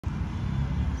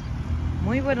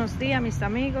Muy buenos días, mis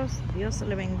amigos. Dios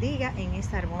le bendiga en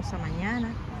esta hermosa mañana.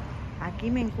 Aquí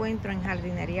me encuentro en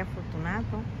Jardinería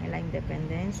Fortunato, en la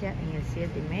Independencia, en el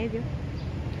 7+.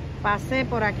 Pasé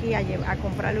por aquí a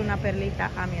comprarle una perlita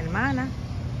a mi hermana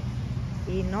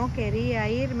y no quería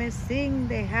irme sin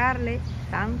dejarle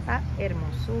tanta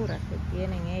hermosura que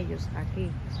tienen ellos aquí.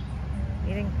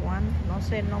 Miren no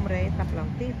sé el nombre de esta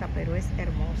plantita, pero es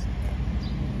hermosa.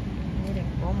 Miren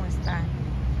cómo están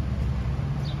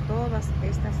todas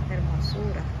estas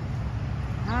hermosuras.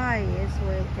 Ay,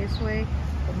 eso es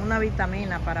como una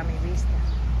vitamina para mi vista.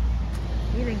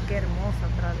 Miren qué hermosa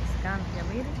Tradescantia.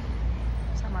 Miren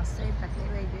esa maceta, qué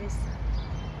belleza.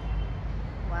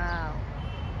 Wow.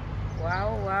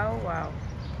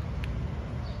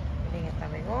 Miren esta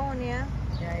begonia,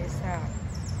 ya esa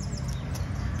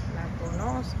la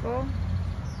conozco.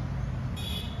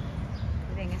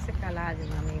 Miren ese calario,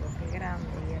 mi amigo, qué grande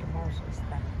y hermoso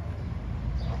está.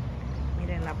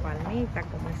 Miren la palmita,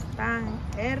 como están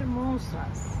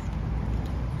hermosas.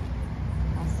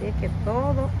 Así es que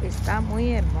todo está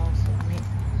muy hermoso. Miren,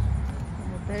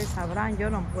 como ustedes sabrán, yo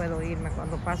no puedo irme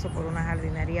cuando paso por una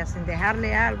jardinería sin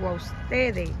dejarle algo a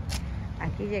ustedes.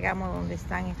 Aquí llegamos donde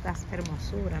están estas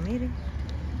hermosuras. Miren,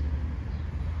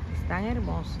 están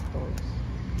hermosos todos.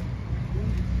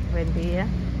 Buen día.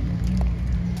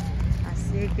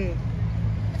 Así que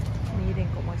miren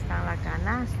cómo está la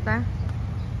canasta.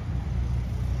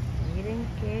 Miren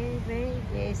qué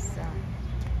belleza.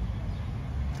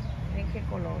 Miren qué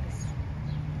colores.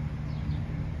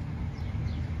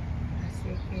 Así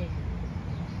que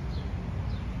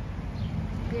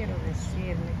quiero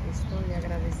decirles que estoy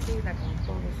agradecida con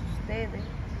todos ustedes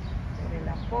por el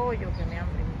apoyo que me han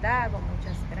brindado.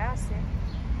 Muchas gracias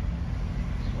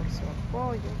por su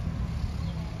apoyo.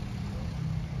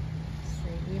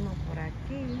 Seguimos por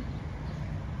aquí.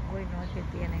 Hoy no es que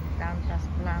tienen tantas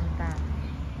plantas.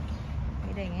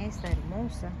 Miren esta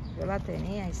hermosa, yo la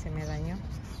tenía y se me dañó.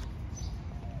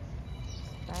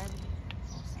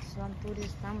 Esos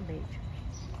anturios tan bellos.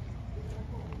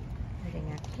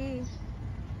 Miren aquí.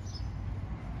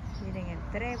 Miren el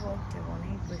trébol, qué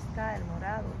bonito está, el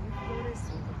morado y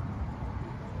florecido.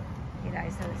 Mira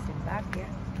esa de Cimbaquia,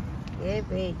 qué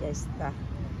bella está.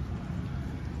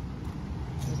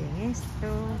 Miren esto,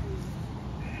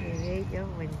 qué bello,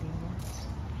 buen día.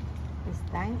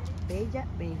 Están bella.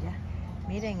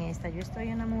 Miren esta, yo estoy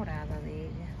enamorada de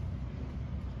ella.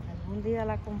 Algún día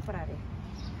la compraré.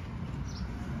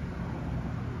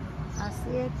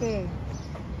 Así es que,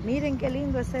 miren qué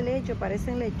lindo es el lecho,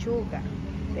 parecen lechuga,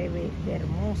 de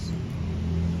hermoso.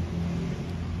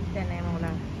 Aquí tenemos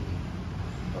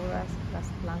todas las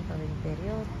plantas de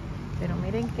interior, pero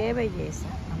miren qué belleza,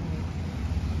 amigos.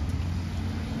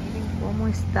 Miren cómo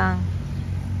están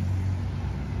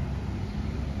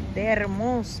de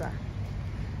hermosa.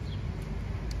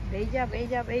 Bella. Aquí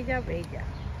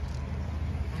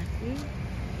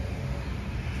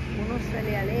uno se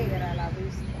le alegra la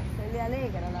vista, se le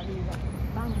alegra la vida con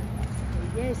tanta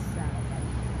belleza,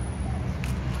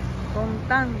 con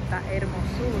tanta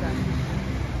hermosura,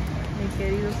 mis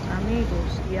queridos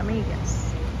amigos y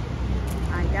amigas.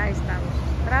 Allá están los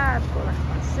sustratos, las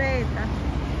macetas.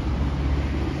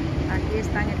 Aquí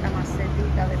están esta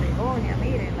macetita de begonia,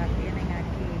 miren, la tienen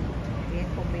aquí bien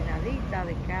combinadita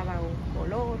de cada un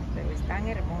color, pero están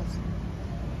hermosas.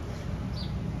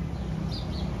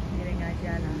 Miren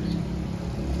allá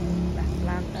las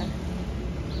plantas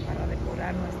para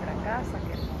decorar nuestra casa,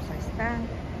 qué hermosas están.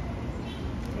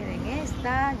 Miren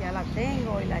esta, ya la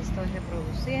tengo y la estoy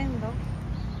reproduciendo.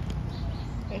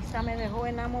 Esta me dejó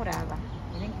enamorada.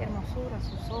 Miren qué hermosura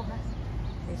sus hojas,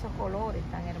 esos colores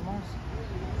tan hermosos.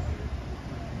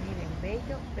 Miren,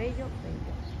 bello.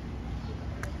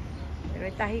 Pero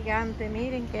esta gigante,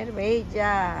 miren qué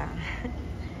bella.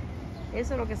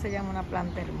 Eso es lo que se llama una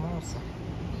planta hermosa.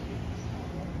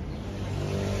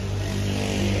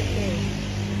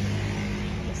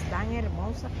 Están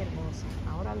hermosas.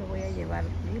 Ahora lo voy a llevar,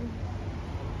 miren.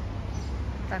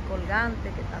 Esta colgante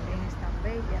que también están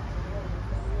bellas.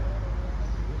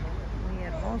 Muy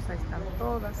hermosas están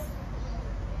todas.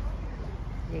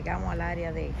 Llegamos al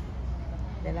área de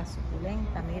la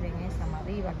suculenta. Miren esa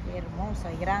madiva, qué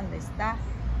hermosa y grande está.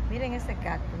 Miren ese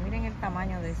cactus, miren el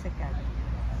tamaño de ese cactus.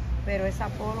 Pero esa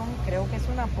polón, creo que es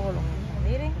una polón.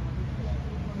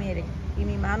 Miren, y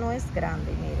mi mano es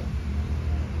grande, miren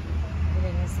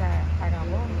esa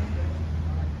agabonia.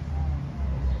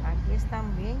 Aquí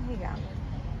están bien gigantes.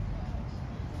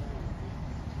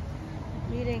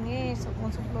 Miren eso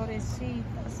con sus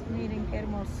florecitas, miren qué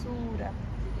hermosura.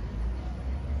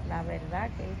 La verdad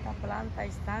que esta planta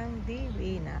están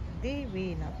divinas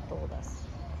todas.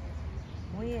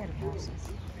 muy hermosas.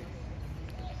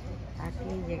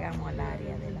 Aquí llegamos al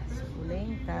área de las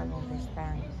suculentas, donde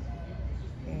están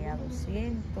a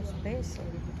 200 pesos.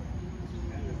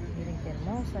 Miren qué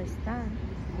hermosas están.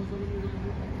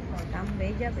 Están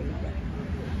bella.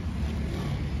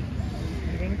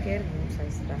 Miren qué hermosas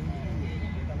están.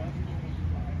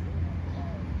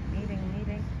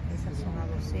 Miren, esas son a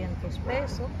 200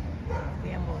 pesos.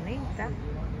 Bien bonita.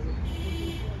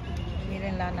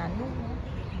 Miren la nanú.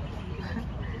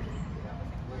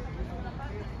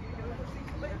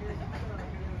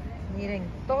 Miren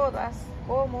todas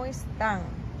cómo están.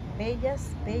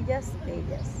 Bellas.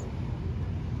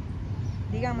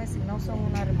 Díganme si no son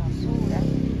una hermosura.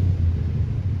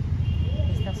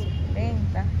 Esta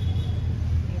suculenta.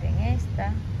 Miren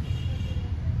esta.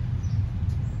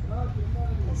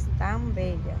 Están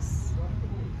bellas.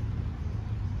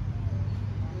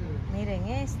 Miren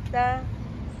esta.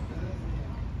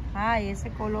 Ay, ese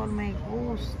color me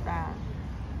gusta.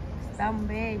 Están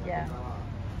bellas.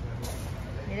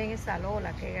 Miren esa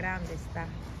lola, qué grande está.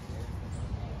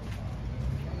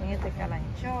 Miren este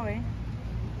calanchoe.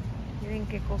 Miren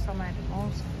qué cosa más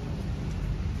hermosa.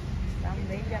 Están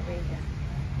bella.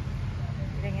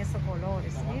 Miren esos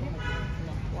colores, miren.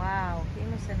 Wow,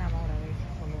 ¿quién no se enamora de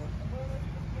esos colores?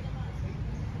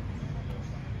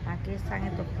 Aquí están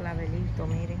estos clavelitos,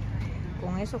 miren.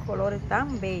 Con esos colores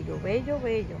tan bellos, bello.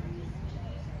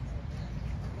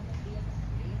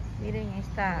 Miren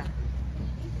esta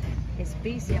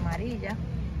espicia amarilla.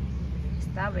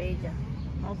 Está bella.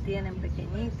 No tienen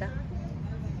pequeñita,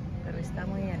 pero está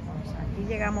muy hermosa. Aquí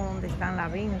llegamos donde están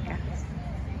las vincas,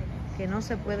 que no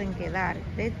se pueden quedar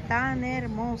de tan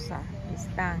hermosas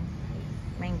están.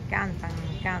 Me encantan.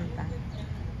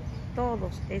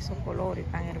 Todos esos colores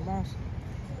tan hermosos.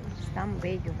 Están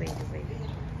bellos.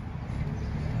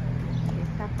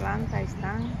 Estas plantas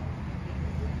están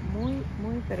muy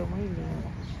pero muy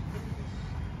lindas.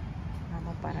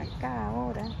 Vamos para acá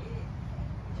ahora.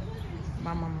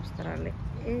 Vamos a mostrarles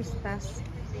estas.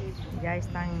 Ya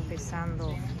están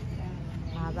empezando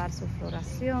a dar su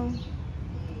floración.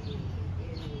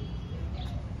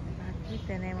 Aquí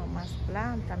tenemos más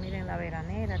plantas. Miren la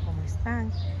veranera como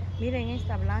están. Miren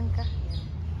esta blanca.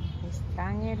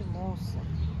 Están hermosas.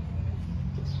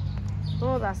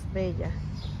 Todas bellas.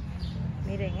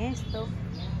 Miren esto.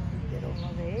 Quiero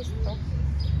uno de estos.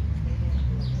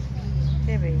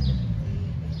 Qué bello.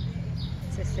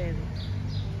 Se cede.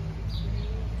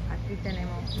 Aquí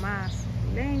tenemos más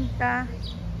lenta.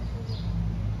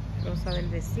 Rosa del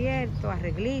desierto,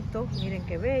 arreglito. Miren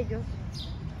qué bello.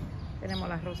 Tenemos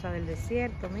la rosa del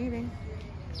desierto, miren.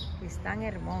 Están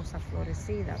hermosas,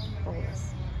 florecidas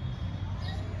todas.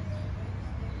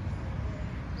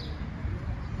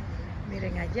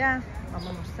 Miren allá, vamos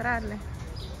a mostrarles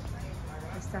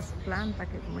estas plantas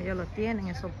que como ellos lo tienen,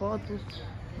 esos potus.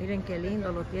 Miren qué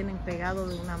lindo, lo tienen pegado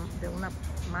de una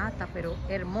mata, pero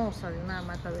hermosa, de una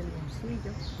mata de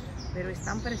limoncillo. Pero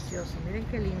están preciosos, miren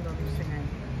qué lindo lucen ahí.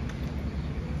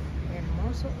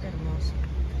 Hermoso.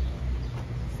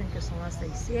 Dicen que son a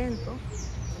 600,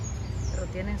 pero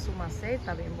tienen su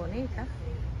maceta bien bonita.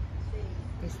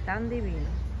 Están divinos.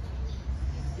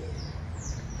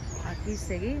 Aquí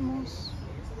seguimos.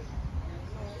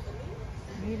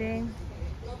 Miren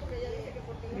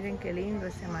qué lindo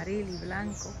ese amaril y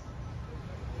blanco.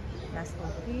 Las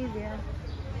orquídeas,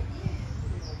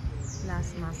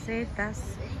 las macetas.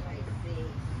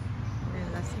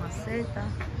 Miren las macetas.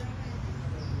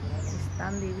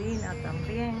 Están divinas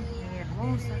también, muy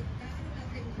hermosas.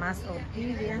 Más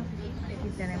orquídeas. Aquí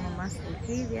tenemos más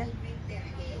orquídeas.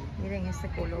 Miren ese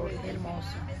color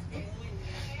hermoso.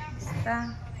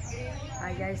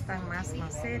 Allá están más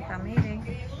macetas, miren.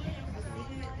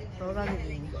 Toda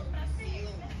divina.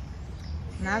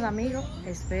 Nada, amigos,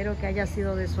 espero que haya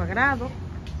sido de su agrado.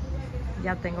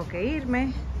 Ya tengo que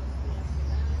irme.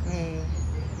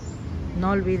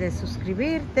 No olvides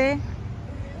suscribirte,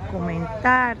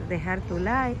 comentar, dejar tu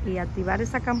like y activar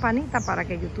esa campanita para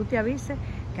que YouTube te avise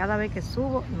cada vez que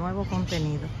subo nuevo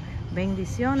contenido.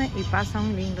 Bendiciones y pasa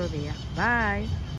un lindo día. Bye.